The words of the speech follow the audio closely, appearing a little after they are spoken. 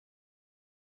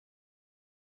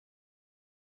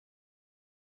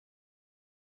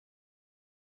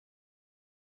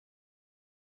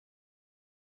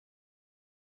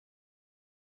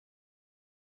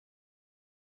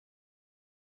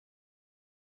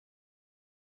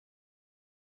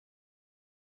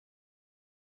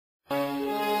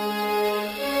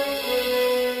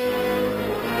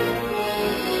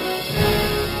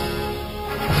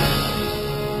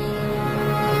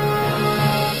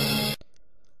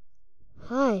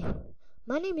Hi,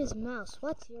 my name is Mouse.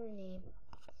 What's your name?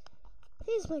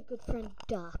 Here's my good friend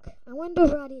Doc. I wonder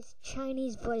what his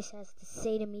Chinese voice has to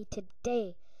say to me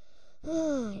today.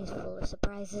 He's full of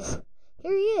surprises.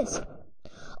 Here he is.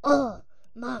 Oh,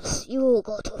 Mouse, you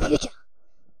go to future.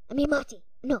 I mean, Marty.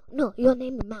 No, your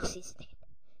name is Mouse, isn't it?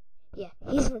 Yeah,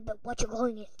 he's what you're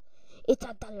calling it. It's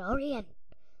a DeLorean.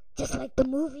 Just like the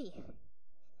movie.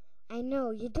 I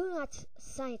know, you do not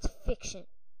science fiction.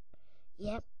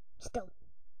 Yep, still.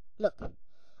 Look.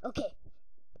 Okay,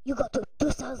 you go to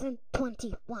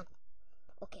 2021.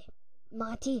 Okay,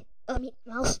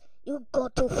 Mouse, you go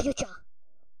to future.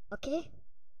 Okay?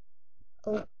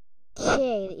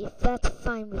 Okay, if that's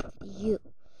fine with you.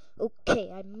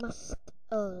 Okay, I must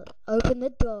open the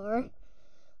door.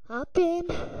 Hop in.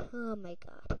 Oh my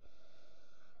god.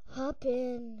 Hop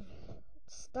in.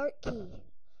 Start key.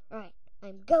 Alright,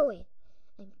 I'm going.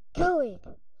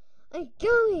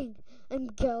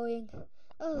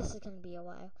 Oh, this is gonna be a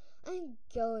while. I'm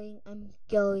going. I'm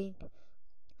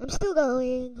still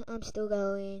going.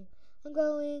 I'm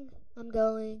going.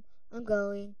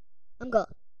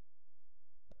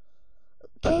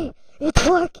 Okay, it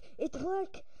worked.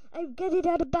 I got it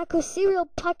out of back of cereal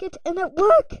packet and it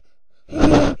worked.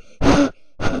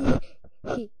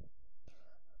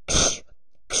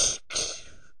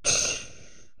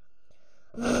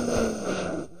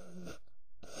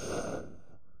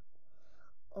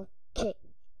 Okay,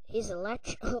 here's a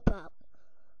latch up.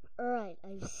 Alright,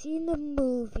 I've seen the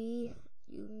movie.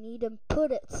 You need to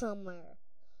put it somewhere.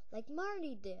 Like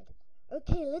Marty did.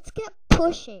 Okay, let's get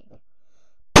pushing.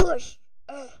 Push!